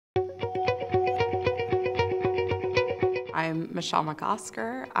I'm Michelle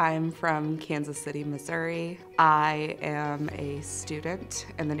McOsker. I'm from Kansas City, Missouri. I am a student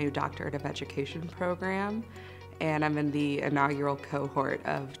in the new Doctorate of Education program, and I'm in the inaugural cohort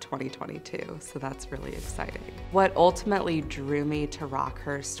of 2022, so that's really exciting. What ultimately drew me to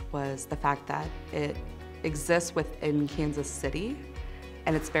Rockhurst was the fact that it exists within Kansas City,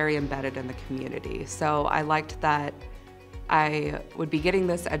 and it's very embedded in the community. So I liked that I would be getting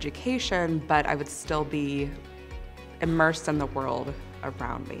this education, but I would still be immersed in the world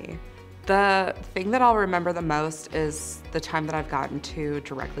around me. The thing that I'll remember the most is the time that I've gotten to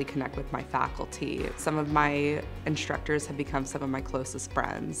directly connect with my faculty. Some of my instructors have become some of my closest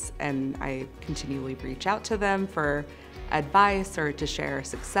friends, and I continually reach out to them for advice or to share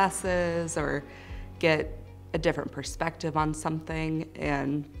successes or get a different perspective on something,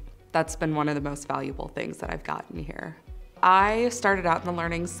 and that's been one of the most valuable things that I've gotten here. I started out in the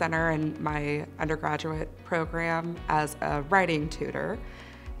Learning Center in my undergraduate program as a writing tutor.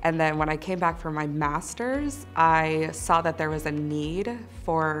 And then when I came back for my master's, I saw that there was a need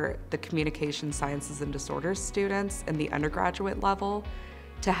for the communication sciences and disorders students in the undergraduate level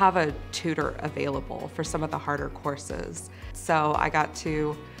to have a tutor available for some of the harder courses. So I got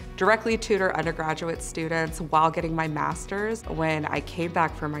to directly tutor undergraduate students while getting my master's. When I came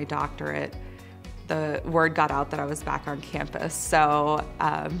back for my doctorate, the word got out that I was back on campus. So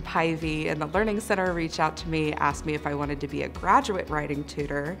Hy-Vee and the Learning Center reached out to me, asked me if I wanted to be a graduate writing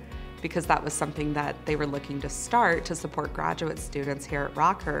tutor, because that was something that they were looking to start to support graduate students here at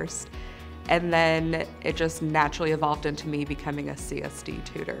Rockhurst. And then it just naturally evolved into me becoming a CSD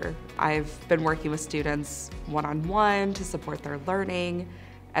tutor. I've been working with students one-on-one to support their learning,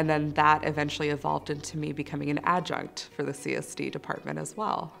 and then that eventually evolved into me becoming an adjunct for the CSD department as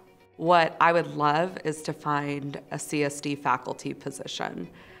well. What I would love is to find a CSD faculty position.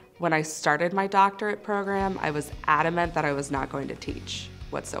 When I started my doctorate program, I was adamant that I was not going to teach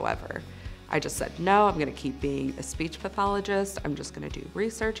whatsoever. I just said, no, I'm gonna keep being a speech pathologist. I'm just gonna do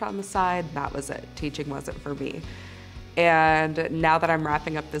research on the side. That was it. Teaching wasn't for me. And now that I'm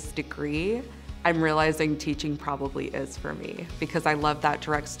wrapping up this degree, I'm realizing teaching probably is for me, because I love that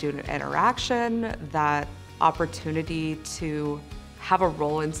direct student interaction, that opportunity to have a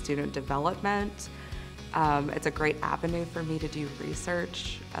role in student development. It's a great avenue for me to do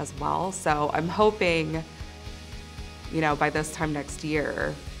research as well. So I'm hoping, by this time next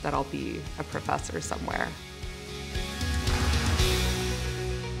year that I'll be a professor somewhere.